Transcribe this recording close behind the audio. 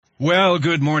Well,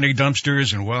 good morning,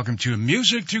 dumpsters, and welcome to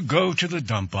Music to Go to the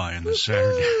Dump By on this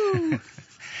Saturday.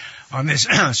 On this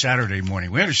Saturday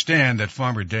morning. We understand that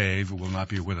Farmer Dave will not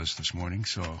be with us this morning,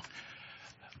 so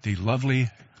the lovely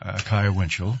Kaya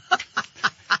Winchell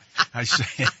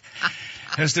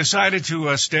has decided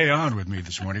to stay on with me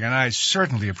this morning, and I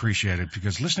certainly appreciate it,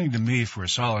 because listening to me for a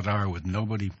solid hour with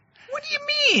nobody... What do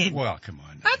you mean? Well, come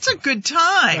on. That's a good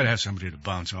time. You gotta have somebody to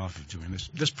bounce off of doing this.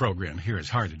 This program here is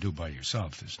hard to do by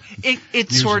yourself.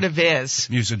 It sort of is.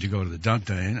 Music to go to the dump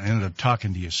day and end up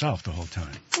talking to yourself the whole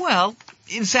time. Well,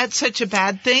 is that such a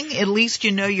bad thing? At least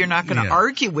you know you're not going to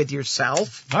argue with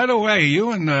yourself. By the way,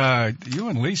 you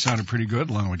and Lee sounded pretty good,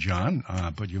 along with John,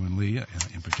 but you and Lee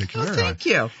in particular. Well, thank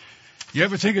you. You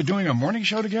ever think of doing a morning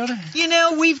show together? You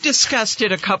know, we've discussed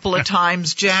it a couple of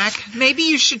times, Jack. Maybe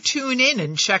you should tune in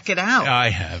and check it out. I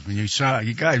have.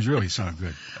 You guys really sound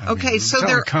good. So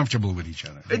they're comfortable with each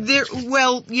other.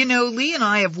 Well, you know, Lee and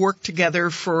I have worked together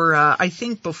for, I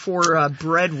think before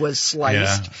bread was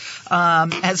sliced,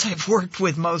 as I've worked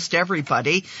with most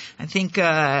everybody. I think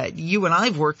you and I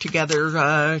have worked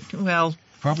together,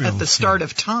 probably at the start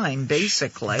of time,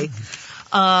 basically.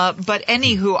 But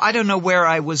anywho, I don't know where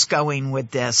I was going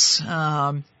with this.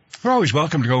 We're always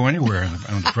welcome to go anywhere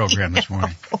on the program this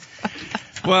morning.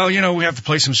 Well, you know, we have to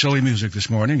play some silly music this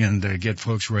morning and get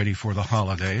folks ready for the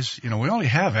holidays. You know, we only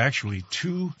have actually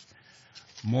 2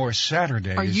 more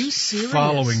Saturdays. Are you serious?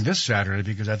 Following this Saturday,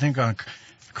 because I think on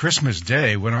Christmas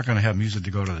Day we're not going to have music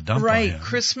to go to the dump. Right,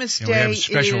 Christmas Day we have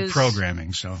special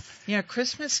programming, so. Yeah,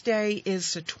 Christmas Day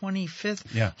is the 25th.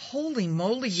 Yeah. Holy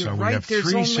moly, you're so right. We have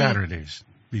 3 Saturdays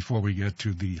before we get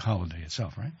to the holiday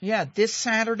itself, right? Yeah, this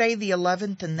Saturday, the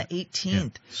 11th and the 18th. Yeah.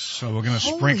 So we're going to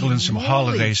sprinkle in some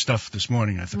holiday stuff this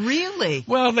morning, I think. Really?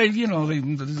 Well, the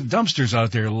dumpsters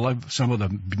out there love some of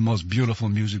the most beautiful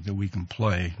music that we can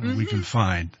play, and we can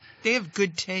find. They have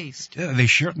good taste. Yeah, they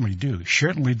certainly do.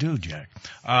 Certainly do, Jack.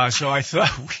 So I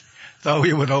thought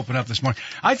we would open up this morning.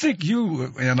 I think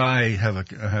you and I have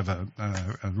a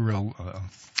real,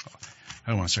 I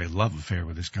don't want to say love affair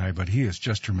with this guy, but he is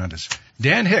just tremendous.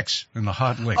 Dan Hicks in the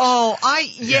Hot Licks. Oh,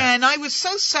 and I was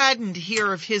so saddened to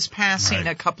hear of his passing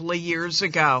a couple of years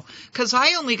ago, because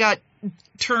I only got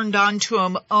turned on to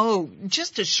him,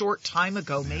 just a short time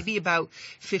ago, maybe about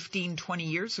 15, 20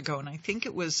 years ago, and I think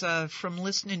it was from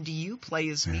listening to you play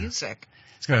his music.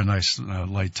 He's got a nice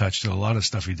light touch to a lot of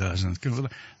stuff he does, and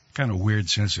kind of weird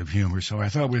sense of humor. So I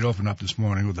thought we'd open up this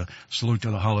morning with a salute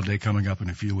to the holiday coming up in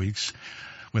a few weeks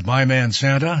with my man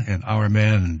Santa and our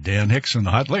man Dan Hicks and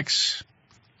the Hot Licks.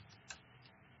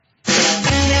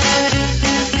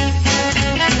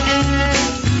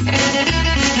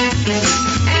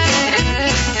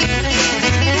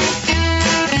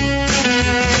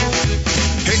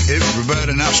 Hey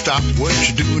everybody, now stop what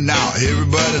you do now.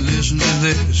 Everybody listen to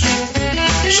this.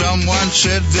 Someone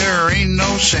said there ain't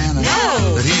no Santa.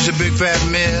 No. That he's a big fat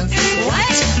myth. What?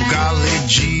 Well, golly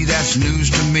gee, that's news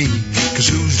to me. 'Cause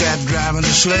who's that driving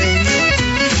the sleigh?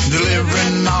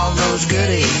 Delivering all those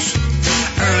goodies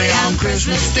early on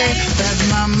Christmas Day. That's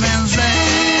my man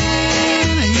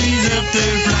Santa. He's up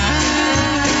there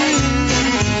flying.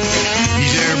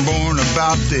 He's airborne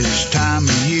about this time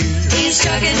of year. He's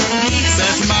trucking.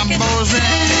 That's my boy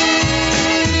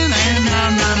Santa. And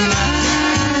I'm not lying.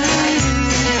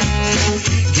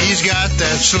 He's got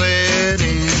that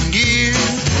sledding gear.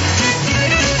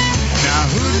 Now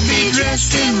who'd be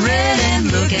dressed in red and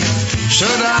looking so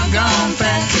doggone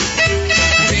fat?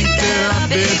 I think that a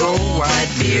big old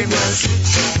white beard was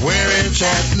where it's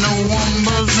at. No one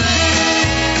but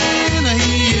Santa,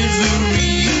 he is the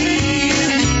real.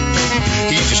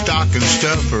 He's a stocking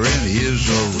stuffer and he is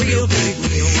a real big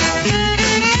wheel.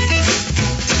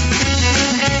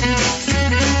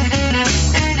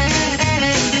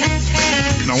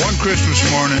 Now, one Christmas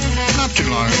morning, not too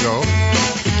long ago,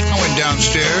 I went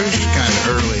downstairs kind of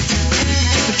early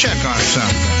to check on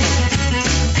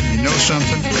something. You know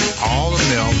something? All the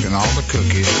milk and all the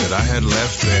cookies that I had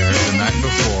left there the night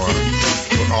before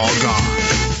were all gone.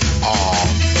 All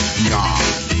gone.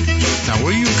 Now,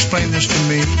 will you explain this to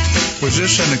me? Was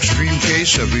this an extreme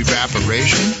case of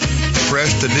evaporation,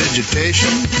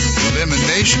 prestidigitation,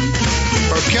 elimination,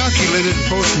 or calculated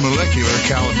post-molecular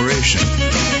calibration?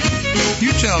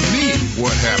 You tell me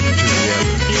what happened to the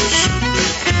evidence.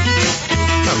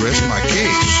 I rest my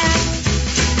case.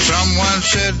 Someone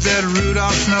said that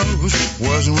Rudolph's nose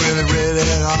wasn't really red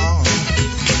at all.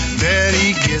 That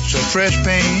he gets a fresh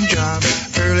paint job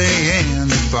early in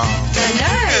the fall. The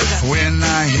nerve! When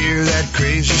I hear that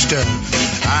crazy stuff,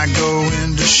 I go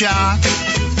into shock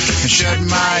and shut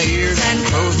my ears and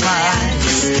close my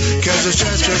eyes. 'Cause it's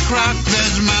such a crock.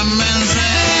 That's my man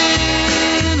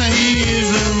Santa.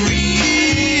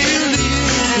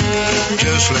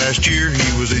 last year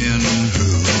he was in who's who.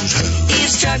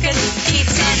 He's trucking,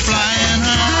 keeps on He's flying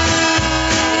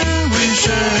high with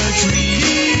such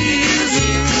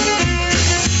music.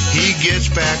 He gets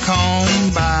back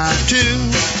home by 2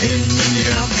 in the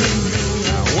afternoon.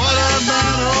 Now what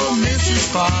about old Mrs.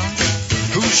 Fox?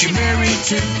 Who's she married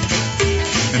to?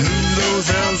 And who those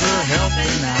elves are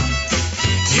helping out?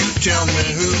 You tell me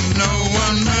who, no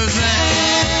one but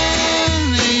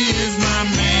that is my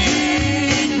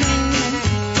man.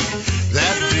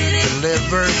 That big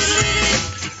delivers,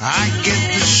 I get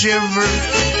the shivers.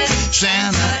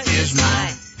 Santa is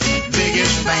my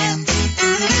biggest fan.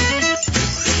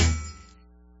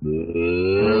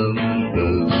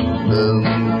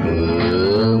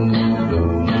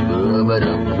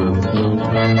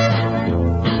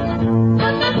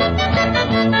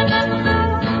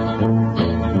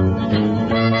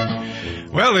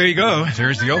 Well, there you go.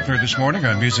 There's the opener this morning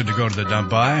on Music to Go to the Dump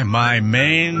By. My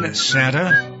Main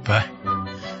Santa by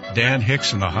Dan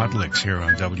Hicks and the Hot Licks here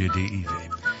on WDEV.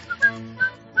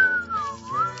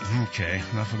 Okay,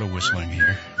 enough of the whistling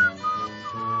here.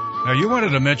 Now, you wanted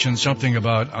to mention something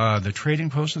about the Trading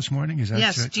Post this morning. Is that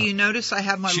Yes. right? Do you notice I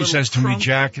have my She little says to me, Chrome-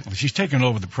 Jack, she's taken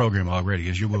over the program already,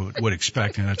 as you would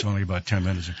expect, and that's only about 10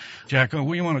 minutes. Jack,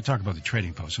 we want to talk about the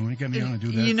Trading Post. So want to get me on and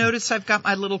do that? You notice I've got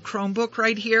my little Chromebook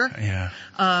right here? Yeah.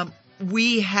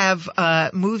 We have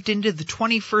moved into the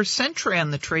 21st century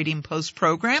on the Trading Post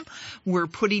program. We're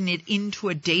putting it into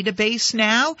a database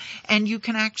now, and you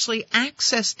can actually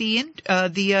access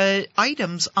the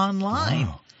items online.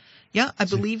 Wow. Yeah, I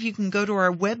believe you can go to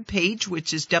our webpage,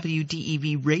 which is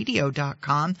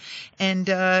wdevradio.com.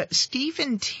 And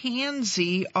Stephen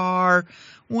Tansey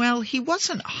he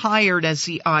wasn't hired as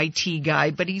the IT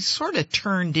guy, but he's sort of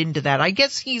turned into that. I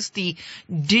guess he's the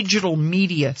digital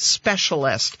media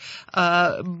specialist.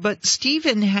 But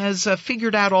Stephen has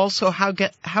figured out also how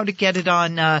to get it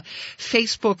on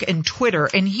Facebook and Twitter.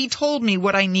 And he told me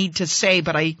what I need to say,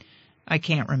 but I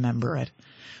can't remember it.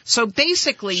 So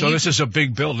basically... So this is a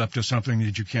big build-up to something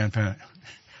that you can't...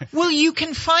 Well, you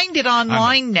can find it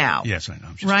online now. Yes, I know.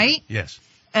 I'm just Right? kidding. Yes.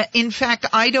 In fact,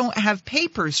 I don't have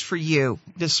papers for you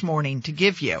this morning to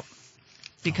give you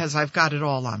because I've got it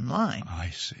all online.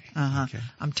 I see. Uh-huh. Okay.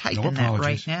 I'm typing No that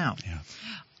apologies. right now. Yeah.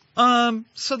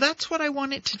 So that's what I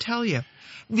wanted to tell you.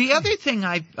 The other thing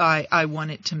I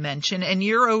wanted to mention, and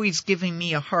you're always giving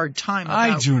me a hard time about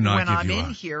I do not when give I'm you in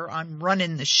a- here, I'm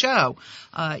running the show.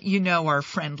 Our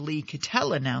friend Lee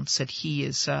Cattell announced that he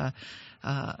is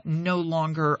no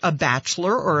longer a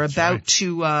bachelor or That's about right.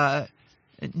 to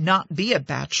not be a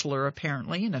bachelor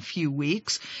apparently in a few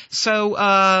weeks.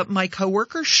 So my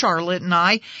coworker Charlotte and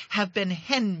I have been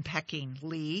henpecking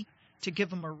Lee to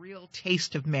give him a real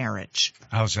taste of marriage.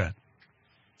 How's that?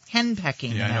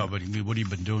 Henpecking Yeah, him. I know, but what have you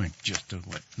been doing? Just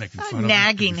making fun of him?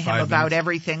 Nagging Every him 5 about minutes?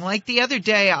 everything. Like the other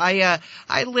day,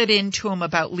 I lit into him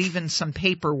about leaving some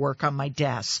paperwork on my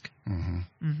desk.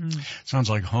 Sounds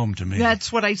like home to me.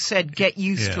 That's what I said. Get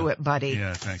used Yeah. to it, buddy.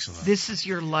 Yeah, thanks a lot. This is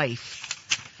your life.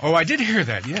 Oh, I did hear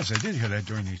that. Yes, I did hear that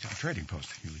during the Trading Post.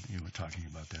 You were talking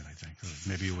about that, I think. Or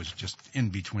maybe it was just in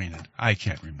between it. I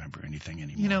can't remember anything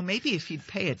anymore. Maybe if you'd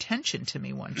pay attention to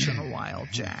me once in a while,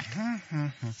 Jack.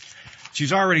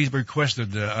 She's already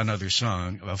requested another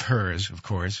song of hers, of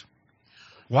course.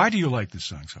 Why do you like this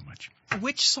song so much?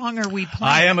 Which song are we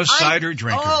playing? I am a cider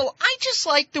drinker. Oh, I just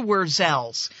like the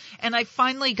Wurzels. And I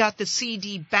finally got the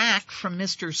CD back from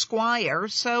Mr. Squire,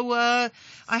 so I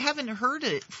haven't heard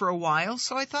it for a while,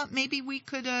 so I thought maybe we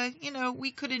could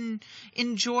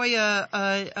enjoy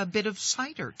a bit of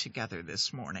cider together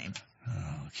this morning.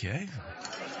 Okay.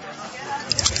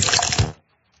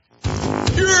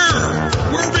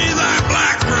 We'll be that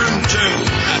Blackburn too.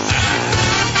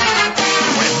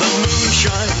 When the moon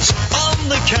shines on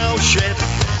the cowshed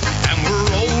and we're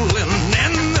rolling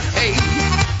in the hay,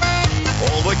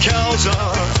 all the cows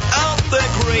are out there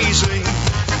grazing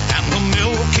and the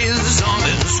milk is on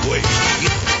its way.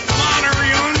 Come on,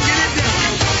 everyone, get it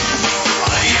down.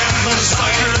 I am a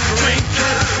cider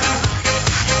drinker.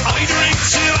 I drink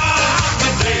till out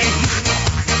the day.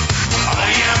 I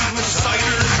am a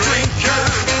cider drinker.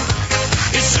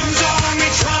 It soothes all my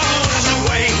troubles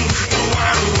away.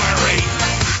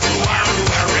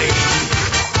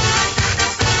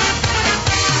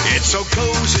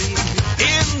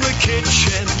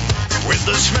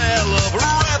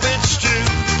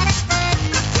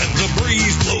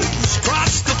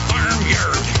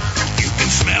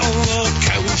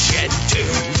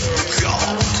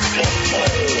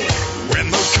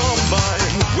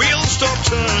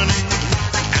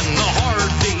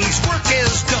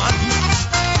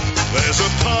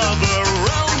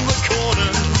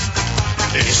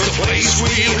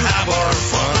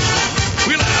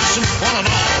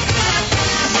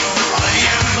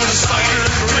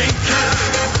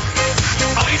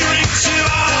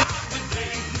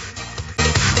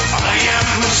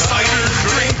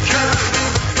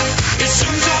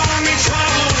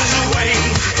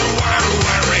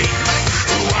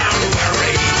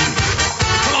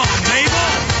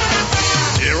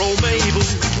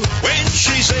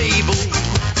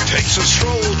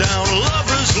 stroll down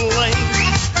Lover's Lane,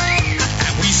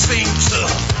 and we sing to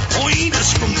Point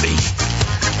us from me,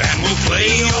 and we'll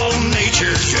play all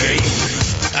nature's game.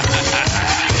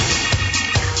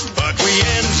 But we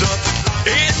ends up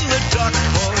in the duck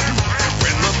pond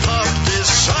when the pub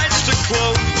decides to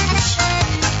close,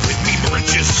 with me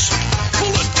britches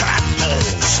full of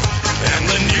tadpoles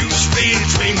and the noose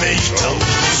between me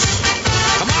toes.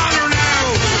 Come on her now.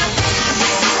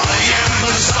 I am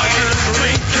a cider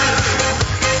drinker.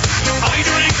 I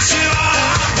drink till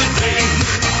all the day.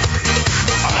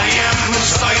 I am a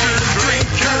cider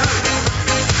drinker.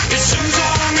 It soothes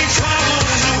all me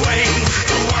troubles away.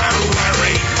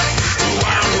 Wah-wah-ray,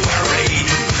 wah-wah-ray.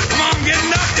 Come on, get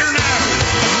up there now.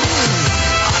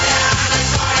 I am a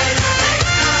cider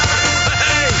drinker.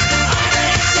 Hey. I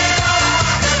drink till all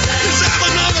the day. Let's have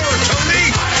another one, Tony.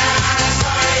 I am a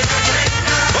cider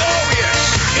drinker. Oh, yes.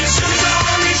 It soothes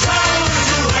all me troubles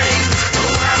away.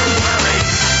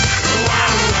 Wah-wah-ray,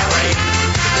 wah-wah-ray,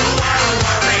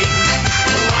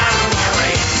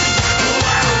 wah-wah-ray.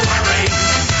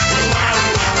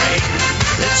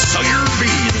 That's cider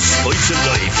bee and spice of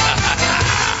life.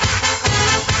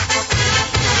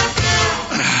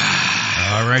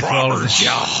 All right, for all of Robert this.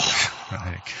 Shaw.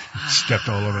 I stepped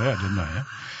all over that, didn't I?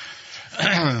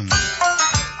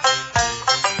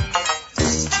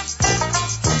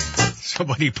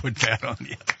 Somebody put that on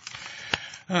you.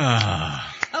 I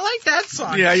like that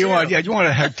song. Yeah, you too. want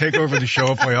to take over the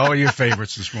show, play all your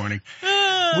favorites this morning.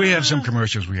 We have some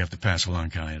commercials we have to pass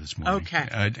along, Kaya, this morning. Okay.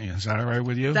 Is that all right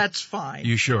with you? That's fine.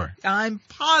 You sure? I'm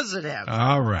positive.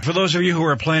 All right. For those of you who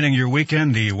are planning your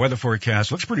weekend, the weather forecast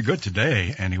looks pretty good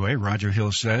today. Anyway, Roger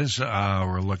Hill says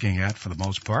we're looking at, for the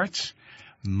most part,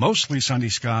 mostly sunny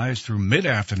skies through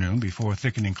mid-afternoon before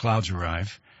thickening clouds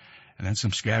arrive, and then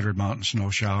some scattered mountain snow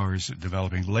showers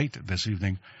developing late this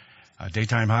evening.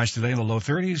 Daytime highs today in the low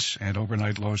 30s, and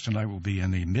overnight lows tonight will be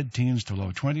in the mid-teens to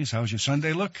low 20s. How's your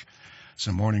Sunday look?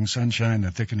 Some morning sunshine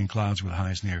and thickening clouds with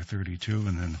highs near 32,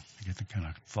 and then it kind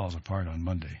of falls apart on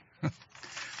Monday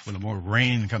with more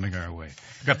rain coming our way.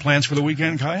 Got plans for the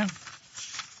weekend, Kaya?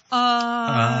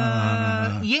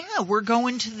 Yeah, we're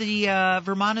going to the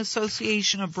Vermont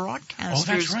Association of Broadcasters Oh,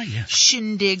 that's right, yes.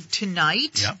 shindig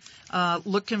tonight. Yep.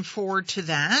 Looking forward to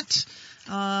that.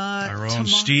 Our own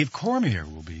Steve Cormier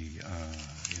will be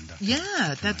inducted. Yeah,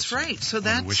 tonight, that's right. So I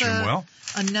wanna that's wish him well.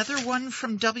 another one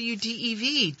from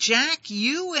WDEV. Jack,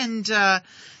 you and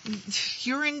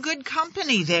you're in good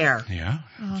company there. Yeah.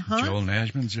 Uh-huh. Joel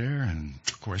Nashman's there, and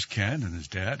of course Ken and his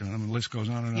dad, and the list goes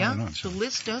on and Yeah, on and on. So the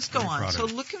list does go very on. proud So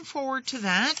of it. looking forward to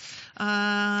that.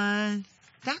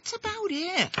 That's about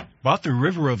it. About the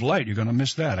River of Light, you're going to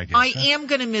miss that, I guess. I huh? am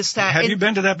going to miss that. Have And you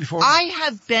been to that before? I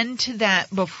have been to that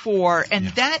before, and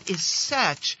Yeah. that is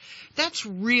that's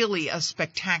really a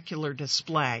spectacular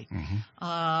display.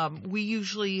 Mm-hmm. We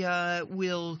usually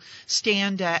will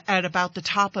stand at about the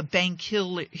top of Bank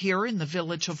Hill here in the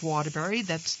village of Waterbury.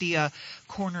 That's the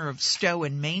corner of Stowe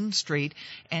and Main Street.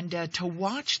 And to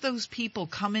watch those people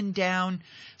coming down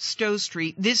Stowe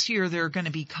Street, this year they're going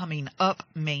to be coming up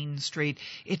Main Street.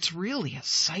 It's really a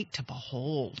sight to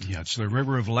behold. Yeah, it's the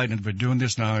River of Light, and we've been doing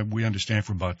this now, we understand,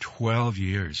 for about 12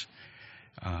 years.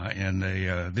 And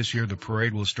this year the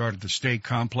parade will start at the State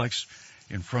Complex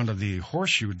in front of the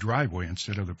Horseshoe driveway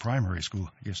instead of the primary school.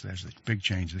 I guess that's a big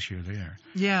change this year there.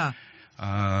 Yeah.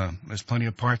 There's plenty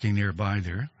of parking nearby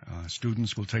there.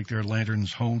 Students will take their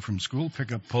lanterns home from school,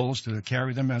 pick up poles to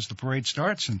carry them as the parade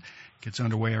starts, and gets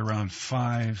underway around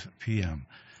 5 p.m.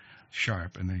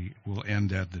 sharp, and they will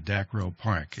end at the Dacro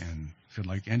Park. And if you'd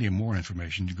like any more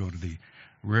information, you go to the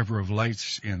River of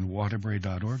Lights in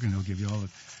Waterbury.org, and they'll give you all the...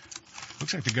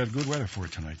 Looks like they got good weather for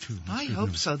it tonight, too. That's I good hope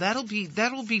news. so. That'll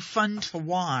be fun to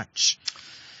watch.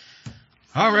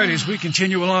 All right, as we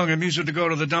continue along, our music to go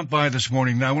to the dump by this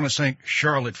morning. Now, I want to thank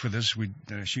Charlotte for this.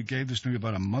 She gave this to me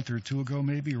about a month or two ago,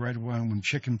 maybe, right around when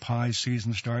chicken pie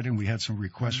season started, and we had some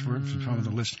requests for it from some of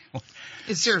the listeners.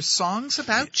 Is there songs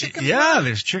about chicken? Yeah,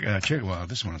 there's chicken. Well,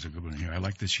 this one is a good one here. I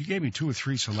like this. She gave me 2 or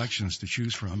 3 selections to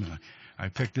choose from, and I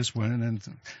picked this one, and then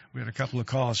we had a couple of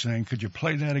calls saying, could you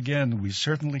play that again? We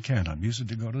certainly can. On music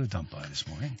to go to the dump by this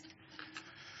morning.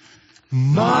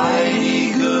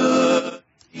 Mighty good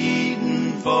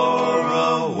eating for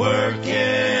a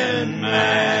working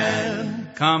man,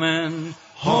 coming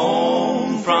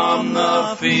home from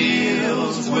the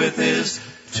fields with his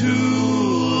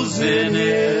tools in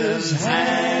his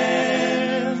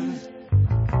hand.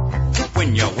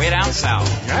 When you're way down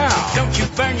south, don't you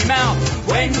burn your mouth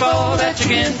waiting for that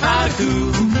chicken pie to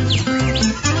cool.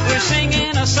 We're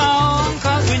singing a song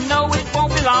 'cause we know it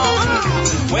won't be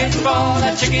long, waiting for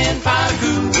that chicken pie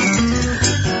to cool.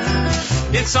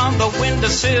 It's on the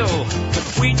windowsill.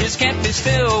 We just can't be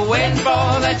still, waiting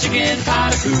for that chicken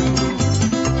pie to cool.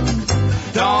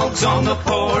 Dog's on the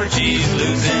porch, he's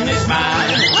losing his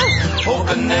mind,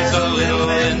 hoping there's a little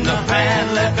in the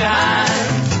pan left behind.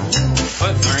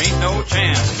 But there ain't no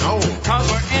chance, no, cause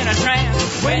we're in a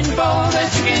trance, waiting for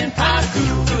that chicken pie to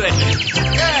cool. Do that shit.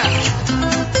 Yeah!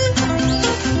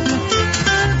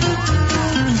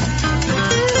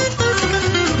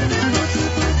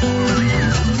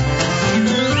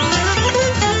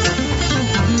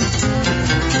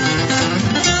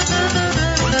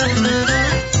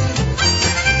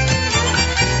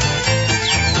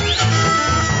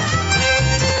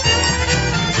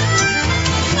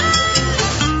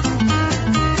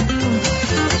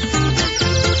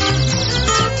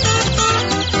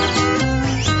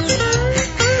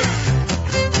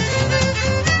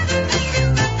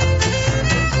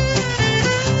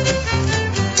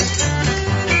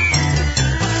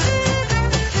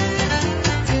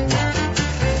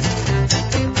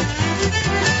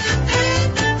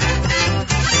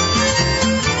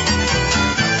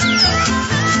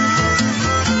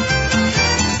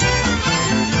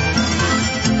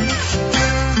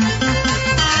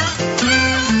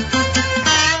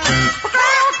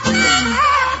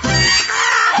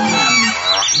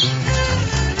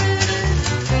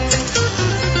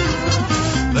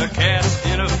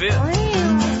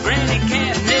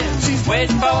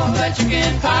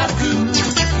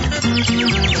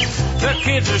 The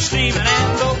kids are steaming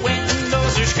and the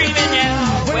windows are screaming,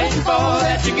 yeah, waiting for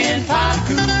that chicken pie to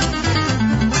cool.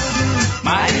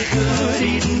 Mighty good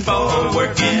eating for a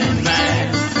working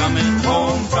man, coming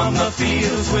home from the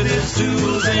fields with his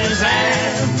tools in his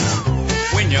hands.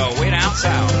 When you're way down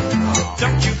south,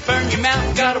 don't you burn your mouth,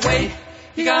 you gotta wait,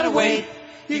 you gotta wait,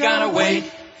 you gotta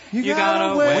wait, you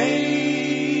gotta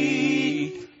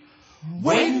wait,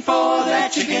 waiting for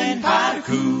that chicken pie to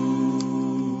cool.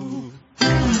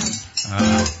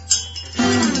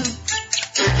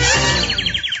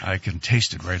 I can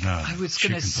taste it right now. I was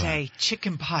going to say,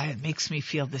 chicken pie, it makes me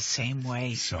feel the same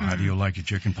way. So how do you like your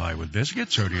chicken pie? With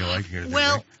biscuits, or do you like it?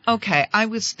 Well, okay, I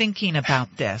was thinking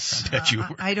about this. I bet you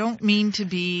were. I don't mean to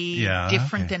be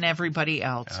different than everybody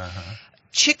else.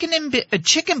 Chicken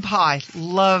pie,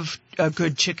 love a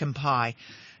good chicken pie.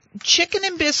 Chicken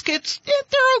and biscuits,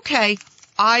 they're okay.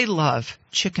 I love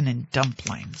chicken and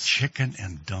dumplings. Chicken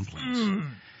and dumplings.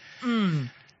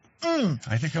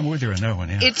 I think I'm with you on that one,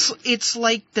 yeah. It's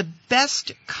like the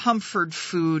best comfort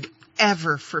food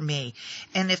ever for me.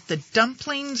 And if the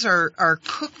dumplings are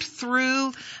cooked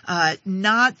through,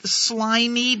 not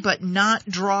slimy but not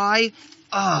dry,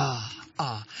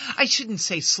 I shouldn't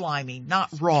say slimy, not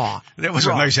raw. That was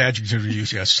raw. A nice adjective to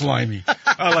use, yeah, slimy.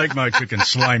 I like my chicken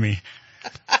slimy.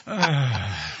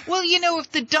 Well,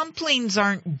 if the dumplings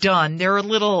aren't done, they're a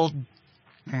little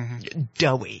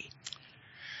doughy.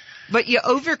 But you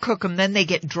overcook them, then they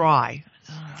get dry.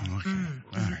 Okay. All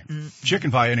right.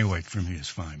 Chicken pie, anyway, for me is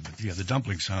fine. But, yeah, the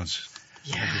dumpling sounds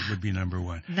like it would be number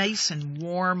one. Nice and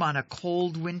warm on a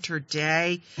cold winter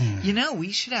day.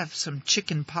 We should have some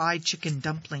chicken pie, chicken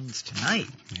dumplings tonight.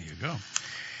 There you go.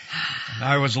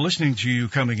 I was listening to you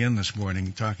coming in this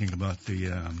morning talking about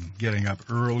the getting up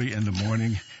early in the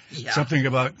morning. Yeah. Something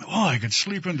about, I could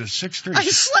sleep into 6:30. I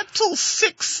slept till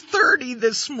 6:30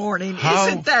 this morning.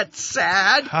 Isn't that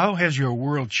sad? How has your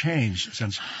world changed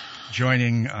since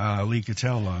joining Lee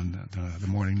Cattell on the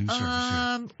morning news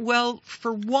service? Well,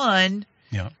 for one,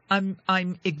 yeah.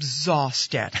 I'm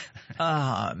exhausted.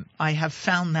 I have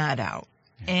found that out.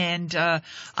 And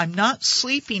I'm not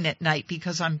sleeping at night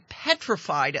because I'm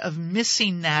petrified of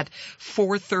missing that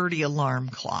 4:30 alarm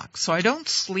clock. So I don't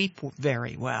sleep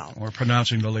very well. Or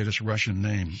pronouncing the latest Russian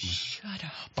name. Shut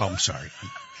up. Oh, I'm sorry.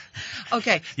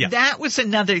 Okay, yeah. That was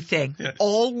another thing. Yeah.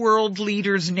 All world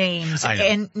leaders' names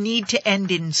need to end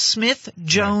in Smith,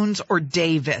 Jones, or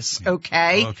Davis,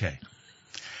 okay? Okay.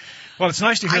 Well, it's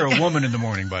nice to hear a woman in the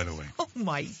morning, by the way. Oh,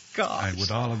 my gosh. And with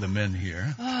all of the men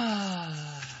here.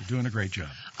 You're doing a great job.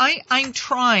 I'm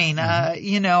trying.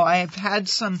 I've had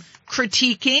some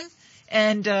critiquing,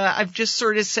 and I've just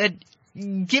sort of said,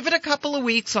 give it a couple of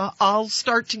weeks. I'll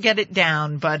start to get it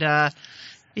down, but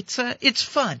it's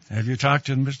fun. Have you talked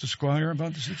to Mr. Squire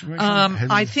about the situation?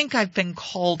 I think I've been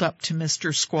called up to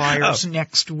Mr. Squire's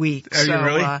next week. Are you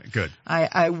really? Good.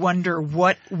 I wonder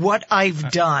what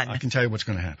I've done. I can tell you what's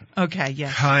going to happen. Okay,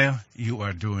 yeah. Kaya, you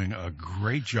are doing a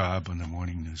great job on the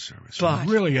morning news service. But,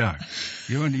 you really are.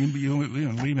 You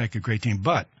and Lee make a great team,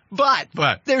 but.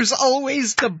 There's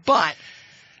always the but.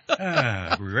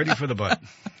 We're ready for the but.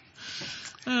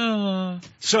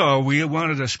 So we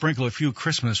wanted to sprinkle a few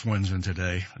Christmas ones in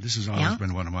today. This has always Yeah?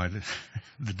 been one of my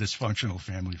the dysfunctional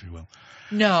family, if you will.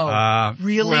 No,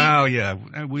 really? Well, yeah,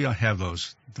 we have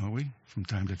those, don't we, from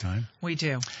time to time? We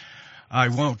do. I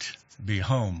won't be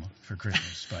home for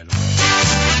Christmas, by the way.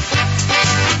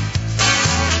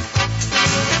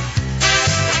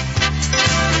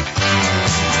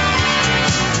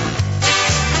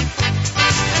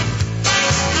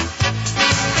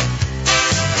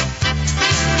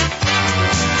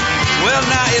 Well,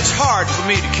 now it's hard for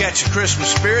me to catch a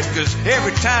Christmas spirit because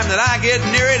every time that I get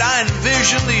near it, I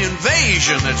envision the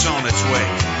invasion that's on its way.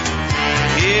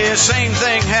 Yeah, same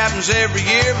thing happens every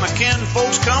year. My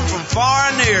kinfolks come from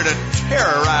far and near to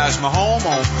terrorize my home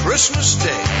on Christmas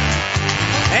Day.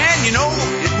 And you know,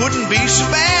 it wouldn't be so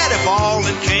bad if all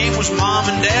that came was mom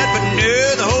and dad, but no,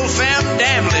 the whole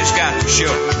family's got to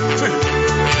show.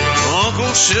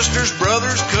 Uncles, sisters,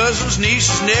 brothers, cousins,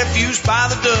 nieces, nephews by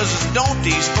the dozens. Don't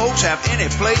these folks have any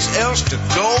place else to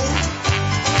go?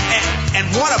 And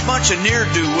what a bunch of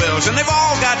ne'er-do-wells. And they've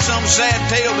all got some sad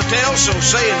tale to tell, so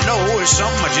saying no is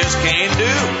something I just can't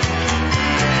do.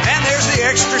 And there's the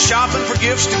extra shopping for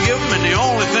gifts to give them, and the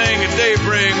only thing that they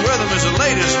bring with them is the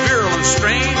latest virulent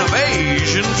strain of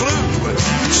Asian flu.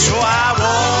 So I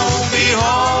won't be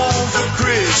home for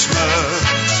Christmas.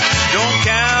 Don't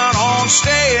count on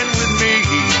staying with me.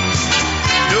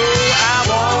 No, I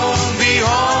won't be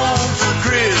home for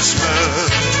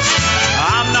Christmas.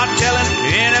 I'm not telling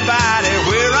anybody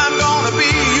where I'm gonna be.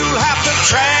 You'll have to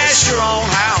trash your own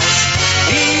house,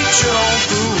 eat your own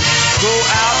food, go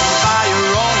out and buy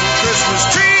your own Christmas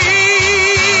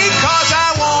tree. 'Cause I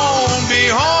won't be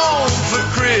home for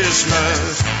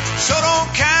Christmas. So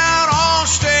don't count on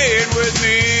staying with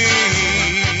me.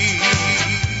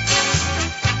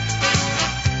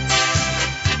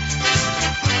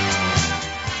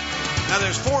 Now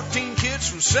there's 14 kids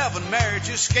from 7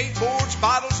 marriages, skateboards,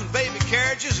 bottles, and baby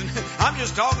carriages, and I'm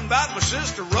just talking about my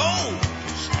sister Rose.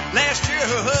 Last year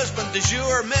her husband de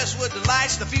jour messed with the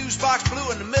lights, the fuse box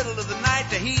blew in the middle of the night,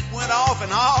 the heat went off,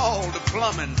 and all the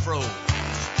plumbing froze.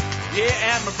 Yeah,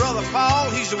 and my brother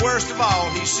Paul, he's the worst of all.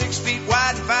 He's 6 feet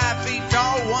wide and 5 feet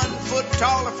tall, 1 foot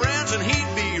taller, friends, and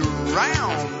he'd be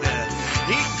round.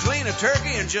 He'd clean a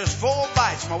turkey in just 4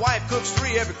 bites. My wife cooks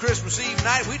 3 every Christmas Eve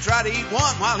night. We try to eat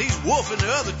 1 while he's wolfing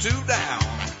the other 2 down.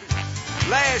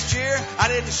 Last year, I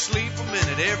didn't sleep a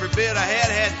minute. Every bit I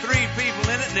had 3 people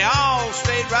in it, and they all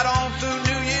stayed right on through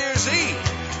New Year's Eve.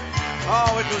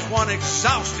 Oh, it was one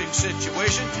exhausting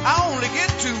situation. I only get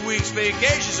 2 weeks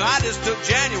vacation, so I just took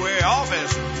January off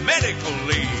as medical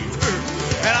leave.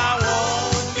 And I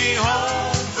won't be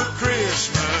home for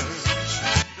Christmas.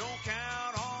 Don't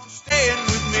count on staying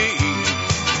with me.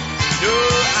 No,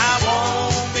 I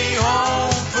won't be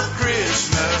home for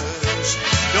Christmas.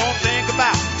 Don't think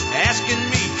about asking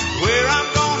me where I'm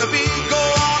gonna be. Go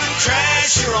on and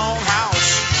trash your own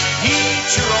house,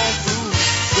 eat your own food,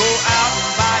 go out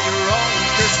and buy your own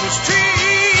Christmas tree.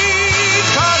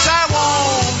 'Cause I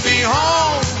won't be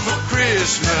home for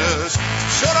Christmas.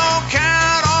 So don't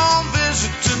count on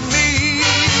visiting me.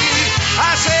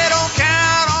 I say don't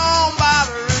count on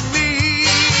bothering me.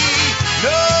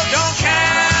 No, don't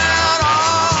count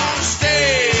on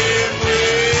staying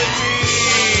with me.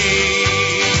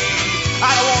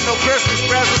 I don't want no Christmas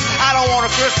present. I don't want a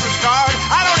Christmas card.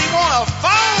 I don't even want a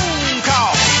phone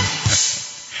call.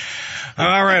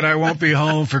 All right, I won't be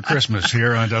home for Christmas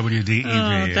here on WDEV.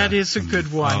 Oh, that is a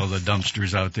good one. All the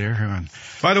dumpsters out there.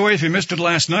 By the way, if you missed it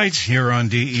last night here on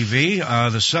DEV,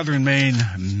 the Southern Maine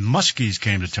Muskies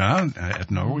came to town at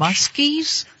Norwich.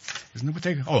 Muskies? Isn't that what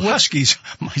they? Oh, Huskies.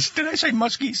 Did I say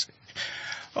Muskies?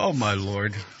 Oh my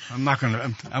Lord! I'm never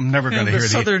going to hear the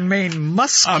Southern Maine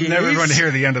Muskies. I'm never going to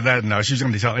hear the end of that now. She's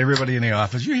going to tell everybody in the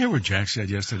office. You hear what Jack said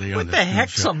yesterday? What the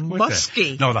heck's a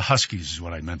muskie? No, the Huskies is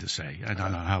what I meant to say. I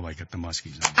don't know how I get the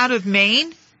Muskies. Out of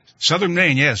Maine? Southern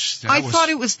Maine, yes. I thought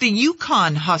it was the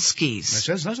Yukon Huskies. It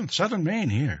says Southern Maine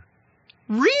here.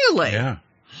 Really? Yeah.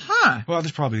 Huh. Well,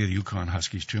 there's probably the Yukon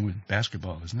Huskies too with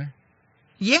basketball, isn't there?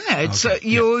 Yeah, it's Okay.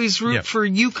 you always root for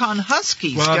Yukon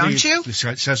Huskies, don't you?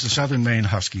 It says the Southern Maine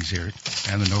Huskies here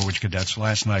and the Norwich Cadets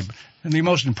last night. And the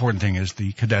most important thing is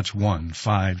the Cadets won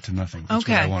 5-0. That's what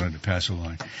I wanted to pass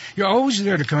along. You're always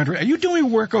there to comment. Are you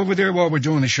doing work over there while we're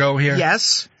doing the show here?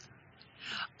 Yes.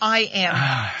 I am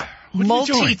What are you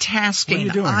doing? multitasking. What are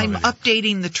you doing I'm over there?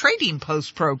 updating the Trading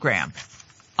Post program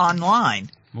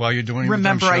online. While you're doing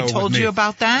Remember the I show told with me. you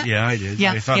about that? Yeah, I did.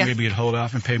 Yeah, I thought yeah. maybe you'd hold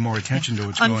off and pay more attention to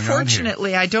what's going on here.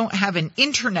 Unfortunately, I don't have an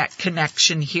internet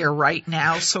connection here right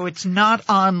now, so it's not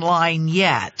online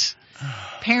yet.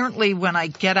 Apparently, when I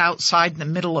get outside in the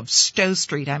middle of Stowe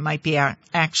Street, I might be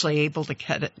actually able to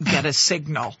get a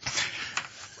signal.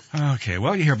 Okay,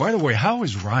 well, you hear. By the way, how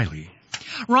is Riley?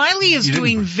 Riley is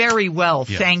doing very well,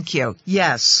 Yeah. thank you.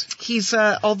 Yes, he's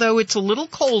although it's a little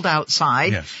cold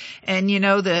outside, Yes. and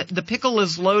the pickle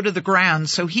is low to the ground,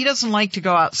 so he doesn't like to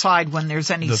go outside when there's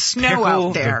any snow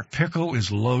out there. The pickle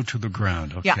is low to the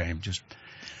ground. Okay,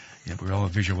 Yeah. we're all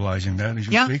visualizing that as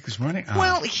you Yeah. speak this morning.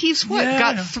 Well, he's Yeah.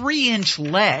 got 3-inch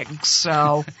legs,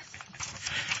 so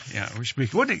Yeah, we're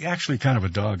speaking. What actually kind of a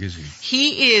dog is he?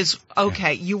 he is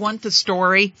okay. You want the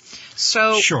story?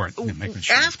 So Short. Yeah, make it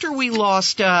short. after we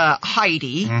lost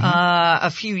Heidi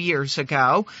a few years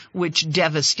ago, which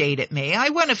devastated me, I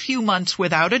went a few months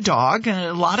without a dog, and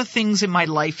a lot of things in my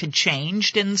life had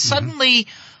changed, and suddenly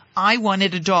I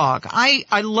wanted a dog. I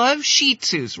love Shih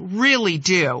Tzus, really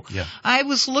do. Yeah. I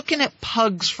was looking at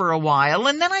pugs for a while,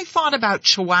 and then I thought about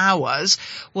Chihuahuas.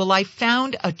 Well, I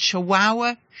found a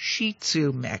Chihuahua Shih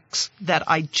Tzu mix that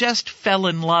I just fell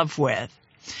in love with.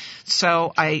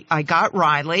 So I got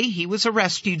Riley. He was a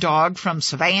rescue dog from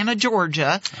Savannah,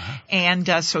 Georgia, and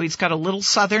so he's got a little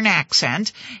southern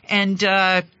accent. And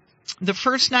the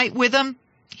first night with him,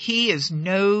 he is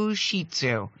no Shih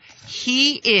Tzu.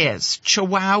 He is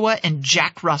Chihuahua and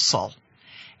Jack Russell.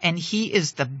 And he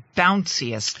is the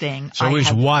bounciest thing So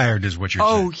he's wired, is what you're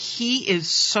Oh, saying. he is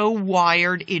so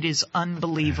wired. It is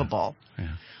unbelievable. Yeah.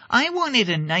 I wanted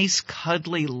a nice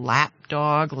cuddly lap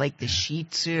dog like the Shih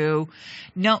Tzu.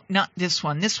 No, not this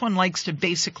one. This one likes to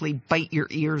basically bite your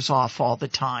ears off all the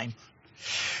time.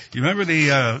 You remember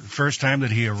the first time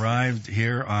that he arrived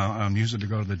here usually to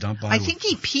go to the dump? I think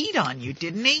he peed on you,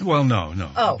 didn't he? Well, no.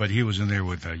 Oh. But he was in there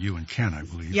with you and Ken, I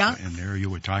believe. Yeah. And there you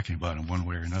were talking about him one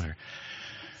way or another.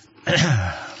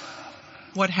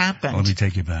 What happened? Let me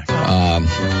take you back.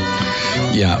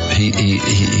 Yeah,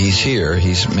 he's here.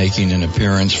 He's making an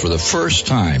appearance for the first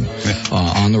time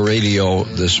on the radio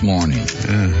this morning.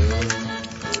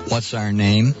 What's our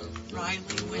name? Riley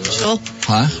Winchell.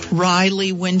 Huh?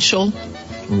 Riley Winchell.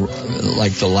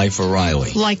 Like the life of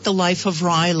Riley. Like the life of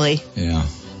Riley. Yeah.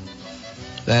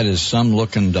 That is some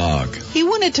looking dog. He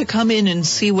wanted to come in and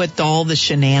see what all the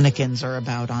shenanigans are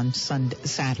about on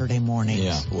Saturday mornings.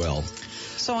 Yeah, well,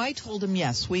 So I told him,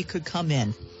 yes, we could come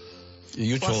in.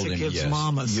 you Plus told it him gives yes.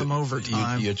 Mama some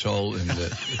overtime. You told him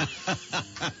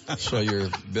that. So you're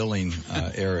billing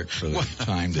Eric for the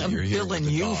time that I'm you're here billing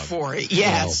with the you dog. for it,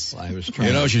 yes. Well, I was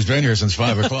trying. she's been here since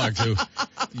 5 o'clock, too.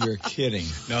 You're kidding.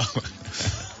 No.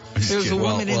 There's a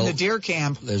woman in the deer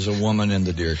camp. There's a woman in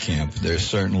the deer camp. There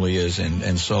certainly is.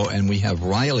 And we have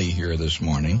Riley here this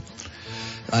morning.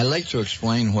 I like to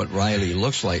explain what Riley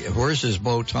looks like. Where's his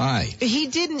bow tie? He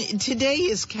didn't. Today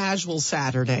is casual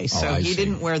Saturday, so I he see.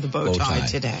 didn't wear the bow tie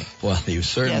today. Well, he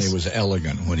certainly Yes. was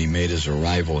elegant when he made his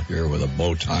arrival here with a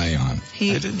bow tie on.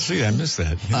 He, didn't see. I missed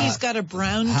that. he's got a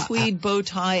brown tweed bow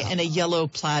tie and a yellow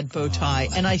plaid bow tie,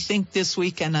 and I think this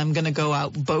weekend I'm going to go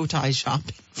out bow tie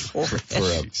shopping for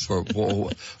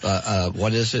it.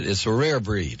 What is it? It's a rare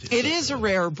breed. It is a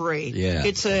rare breed. Yeah.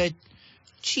 It's a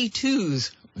Shih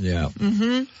Tzus. Yeah.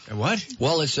 What?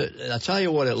 Well, I'll tell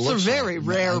you what it looks like. a very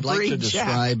rare I'd like to breed, Jack.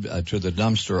 describe to the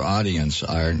dumpster audience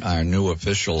our new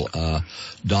official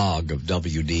dog of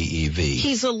WDEV.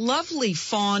 He's a lovely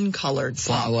fawn-colored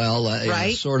pup. Well,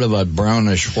 right? sort of a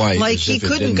brownish white. Like as he if it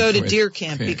couldn't didn't go to quite- deer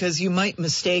camp because you might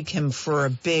mistake him for a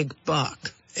big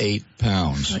buck. 8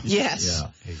 pounds. Yes.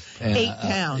 Yeah. 8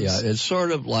 pounds. Yeah, it's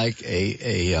sort of like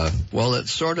it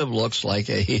sort of looks like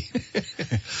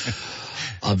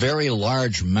a very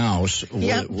large mouse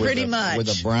pretty much. with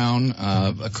a brown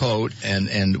coat and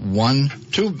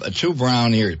two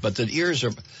brown ears, but the ears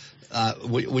are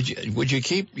would you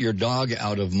keep your dog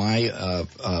out of my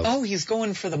Oh, he's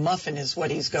going for the muffin is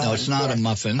what he's going for. No, it's not a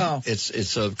muffin. Oh.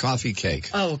 It's a coffee cake.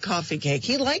 Oh, coffee cake.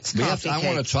 He likes coffee cake.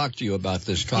 I want to talk to you about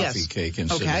this coffee Yes. cake,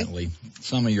 incidentally.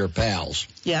 Some of your pals.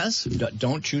 Yes.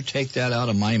 Don't you take that out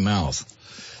of my mouth.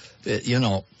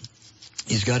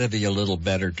 He's got to be a little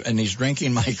better. And he's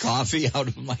drinking my coffee out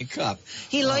of my cup.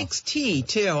 He likes tea,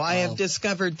 too. I have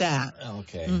discovered that.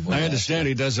 Okay. I understand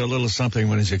he does a little something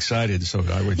when he's excited, so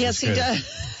I would Yes, just he get-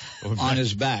 does. On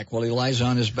his back. Well, he lies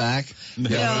on his back.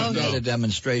 Yeah, he's got a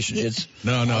demonstration. It's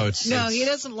No, No, it's he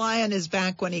doesn't lie on his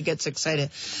back when he gets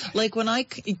excited. Like when I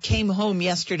came home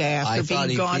yesterday I after thought being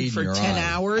he gone peed in for your 10 eye.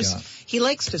 hours, Yeah. he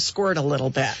likes to squirt a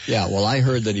little bit. yeah. Well, I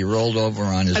heard that he rolled over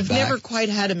on his I've back. never quite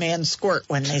had a man squirt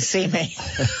when they see me.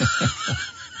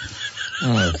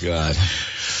 Oh, God.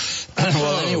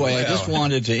 Well, anyway, I just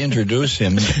wanted to introduce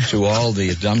him to all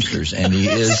the dumpsters, and he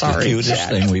is Sorry, the cutest Jack.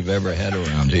 thing we've ever had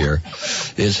around here.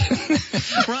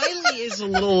 Riley is a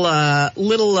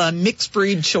little mixed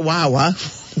breed Chihuahua.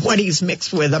 What he's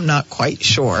mixed with, I'm not quite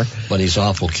sure. But he's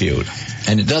awful cute.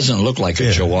 And it doesn't look like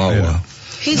a Chihuahua. Yeah.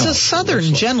 He's a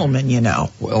southern gentleman, you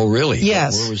know. Oh, really?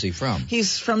 Yes. Where was he from?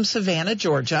 He's from Savannah,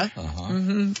 Georgia.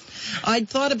 Uh-huh. I'd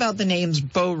thought about the names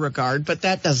Beauregard, but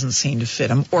that doesn't seem to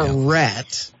fit him. Or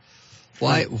Rhett.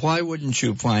 Why wouldn't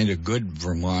you find a good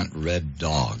Vermont red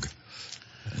dog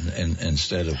and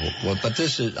instead of but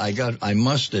this is I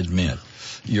must admit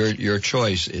your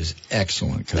choice is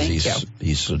excellent because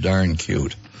he's so darn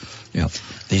cute. Yeah.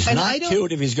 He's And not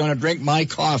cute if he's going to drink my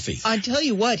coffee. I tell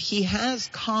you what, he has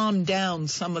calmed down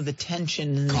some of the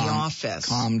tension in the office.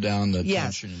 Calm down the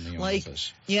tension in the like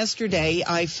office. yesterday,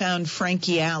 I found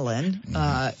Frankie Allen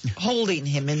holding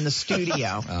him in the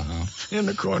studio. In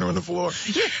the corner on the floor.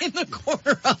 In the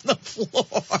corner on the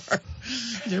floor.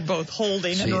 They're both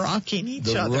holding and rocking each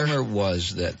the other. rumor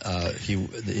was that he,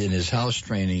 in his house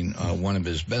training, one of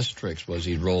his best tricks was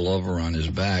he'd roll over on his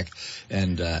back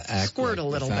and act Squirt like a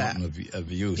little the fountain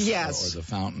of youth, Yes. or the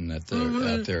fountain at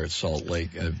out there at Salt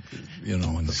Lake, in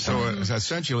the So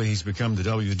essentially, he's become the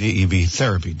WDEV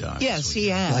therapy dog. Yes, he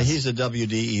has. he's a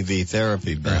WDEV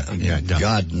therapy dog.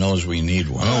 God knows we need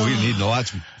one. Oh, we need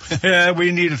lots. Yeah,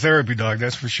 we need a therapy dog,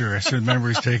 that's for sure. So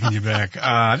memory's taking you back.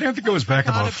 I think it goes back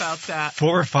about that.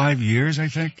 4 or 5 years, I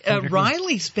think.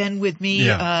 Riley's been with me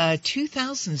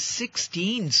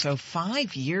 2016, so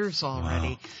 5 years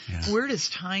already. Wow. Yeah. Where does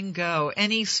time go?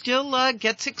 And he still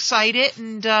gets excited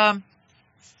and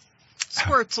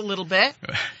squirts a little bit.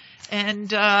 And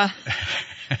when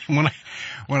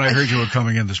I heard you were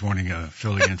coming in this morning,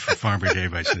 filling in for Farmer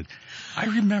Dave, I said, I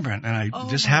remember it, and I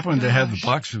just happened to have the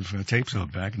box of tapes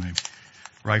out back, and I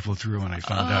rifled through, and I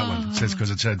found that one. It says,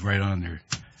 because it said right on there,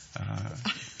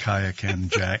 Kaya, Ken,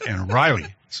 Jack, and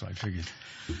Riley. So I figured.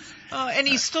 and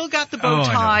he's still got the bow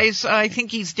ties. I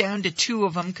think he's down to 2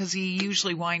 of them because he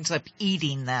usually winds up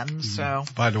eating them. So.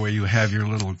 By the way, you have your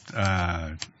little,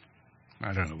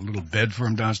 little bed for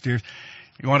him downstairs.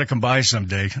 You want to come by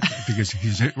someday because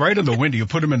he's right in the window. You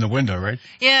put him in the window, right?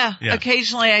 Yeah,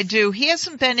 occasionally I do. He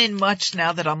hasn't been in much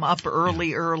now that I'm up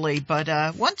early,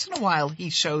 but once in a while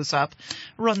he shows up,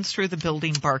 runs through the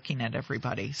building barking at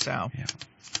everybody. So.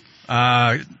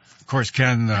 Yeah. Of course,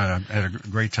 Ken had a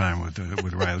great time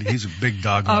with Riley. He's a big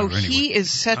dog lover anyway. He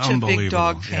is such a big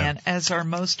dog fan, as are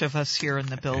most of us here in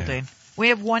the building. Yeah. We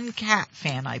have one cat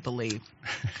fan, I believe.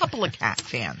 A couple of cat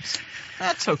fans.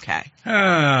 That's okay. All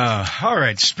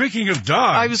right. Speaking of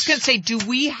dogs. I was going to say, do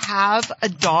we have a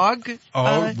dog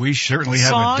we certainly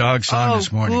have a dog song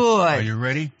this morning. Good. Are you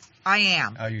ready? I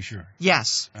am. Are you sure?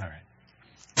 Yes. All right.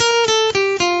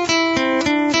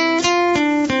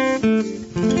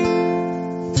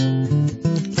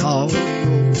 Carl,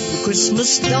 the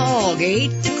Christmas dog,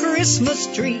 ate the Christmas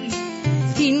tree.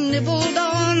 He nibbled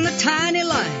on the tiny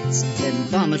lights, then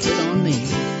vomited on me.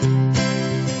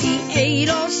 He ate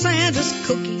all Santa's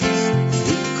cookies,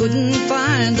 we couldn't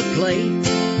find a plate.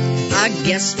 I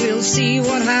guess we'll see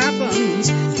what happens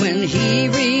when he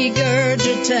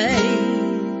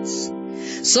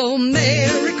regurgitates. So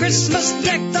Merry Christmas,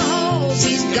 deck the halls,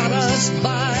 he's got us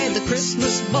by the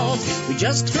Christmas balls. We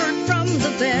just heard from the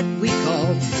vet we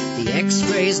called, the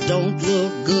x-rays don't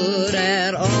look good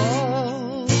at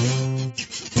all.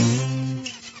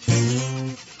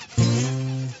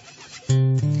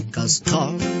 'Cause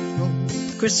Carl,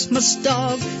 the Christmas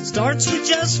dog, starts with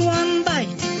just one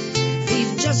bite.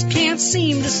 He just can't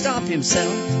seem to stop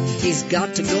himself, he's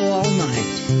got to go all night.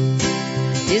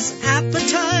 His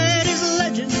appetite is a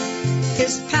legend,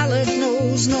 his palate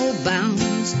knows no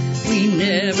bounds. We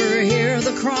never hear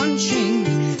the crunching,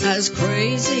 as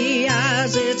crazy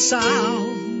as it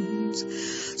sounds.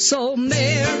 So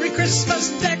Merry Christmas,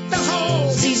 deck the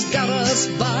halls, he's got us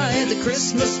by the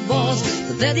Christmas balls.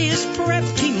 The vet is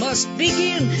prepped, he must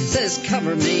begin, says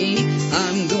cover me,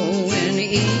 I'm going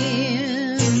in.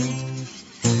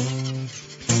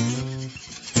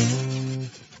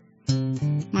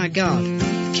 My God,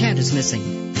 the cat is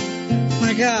missing.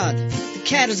 My God, the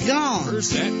cat is gone. Where's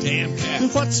that damn cat?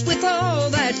 And what's with all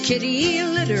that kitty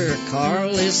litter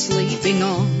Carl is sleeping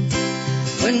on?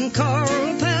 When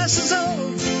Carl passes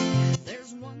over,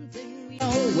 there's one thing we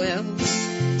know well.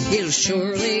 He'll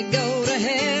surely go to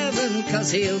heaven,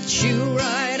 'cause he'll chew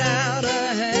right out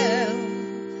of hell.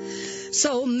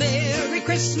 So Merry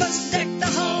Christmas, deck the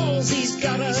halls, he's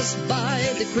got us by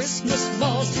the Christmas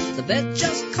balls. The vet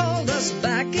just called us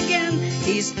back again,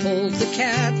 he's pulled the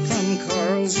cat from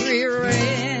Carl's rear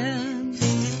end.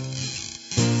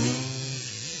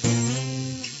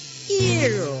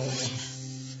 Ew.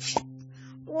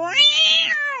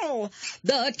 Wow!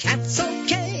 The cat's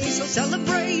okay, so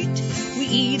celebrate. We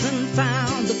even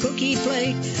found the cookie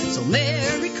plate. So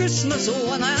Merry Christmas,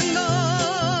 one and all.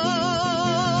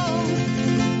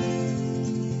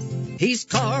 He's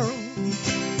Carl,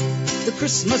 the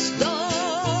Christmas dog.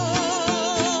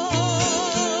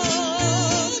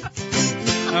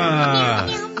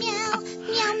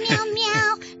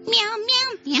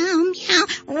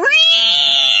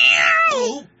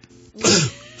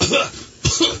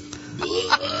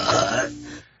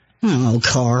 Oh,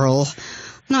 Carl,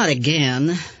 not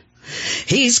again.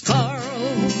 He's Carl,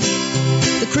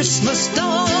 the Christmas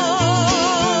dog.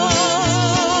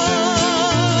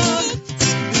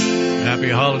 Happy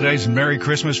holidays and Merry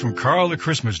Christmas from Carl the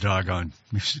Christmas dog on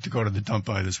to go to the dump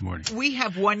by this morning. We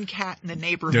have one cat in the Do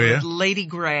neighborhood, you? Lady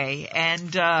Gray,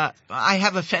 and I